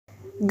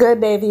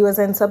Good day, viewers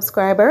and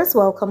subscribers.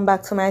 Welcome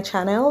back to my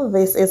channel.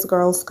 This is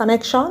Girls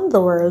Connection,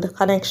 the World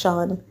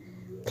Connection.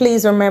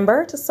 Please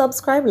remember to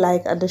subscribe,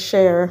 like, and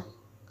share.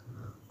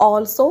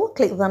 Also,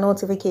 click the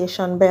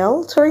notification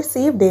bell to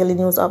receive daily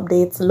news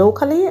updates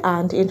locally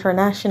and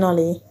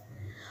internationally.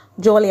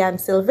 Jolyan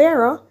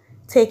Silvera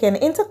taken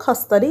into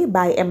custody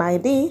by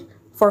MID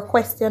for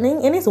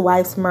questioning in his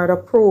wife's murder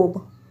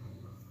probe.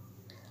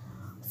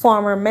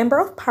 Former Member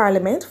of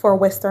Parliament for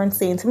Western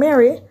St.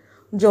 Mary,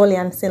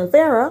 Jolyan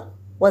Silvera,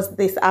 was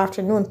this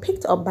afternoon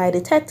picked up by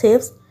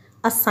detectives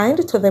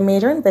assigned to the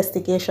Major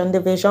Investigation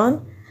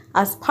Division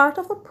as part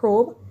of a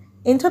probe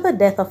into the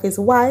death of his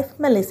wife,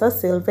 Melissa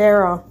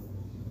Silvera.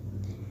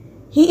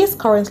 He is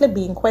currently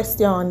being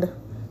questioned.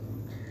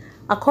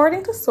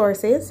 According to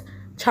sources,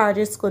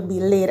 charges could be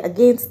laid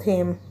against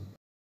him.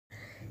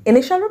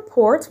 Initial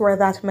reports were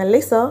that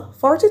Melissa,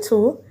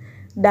 42,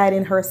 died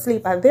in her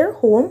sleep at their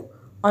home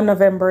on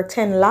November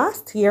 10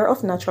 last year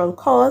of natural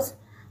cause,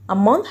 a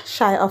month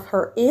shy of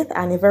her 8th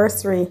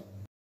anniversary.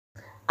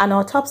 An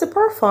autopsy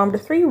performed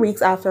 3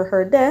 weeks after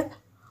her death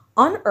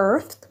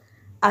unearthed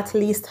at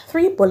least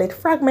 3 bullet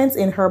fragments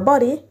in her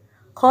body,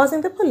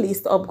 causing the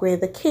police to upgrade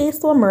the case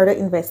to a murder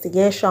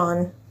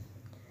investigation.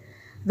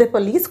 The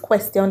police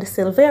questioned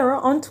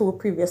Silvera on 2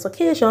 previous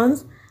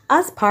occasions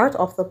as part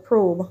of the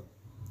probe.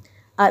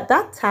 At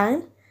that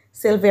time,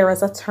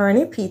 Silvera's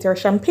attorney, Peter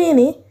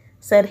Champagne,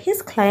 said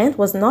his client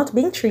was not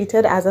being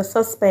treated as a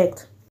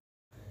suspect.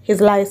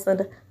 His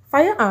licensed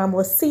firearm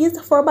was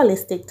seized for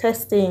ballistic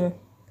testing.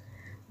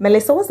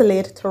 Melissa was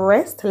laid to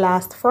rest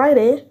last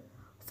Friday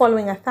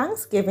following a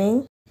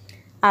Thanksgiving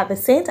at the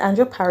St.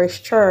 Andrew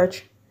Parish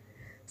Church.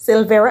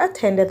 Silvera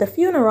attended the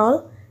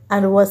funeral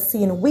and was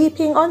seen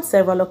weeping on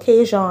several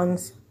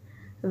occasions.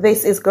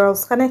 This is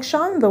Girls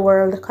Connection, the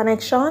World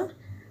Connection.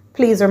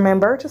 Please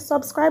remember to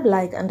subscribe,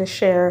 like, and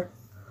share.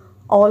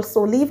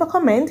 Also, leave a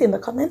comment in the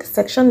comment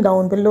section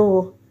down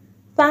below.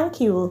 Thank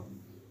you.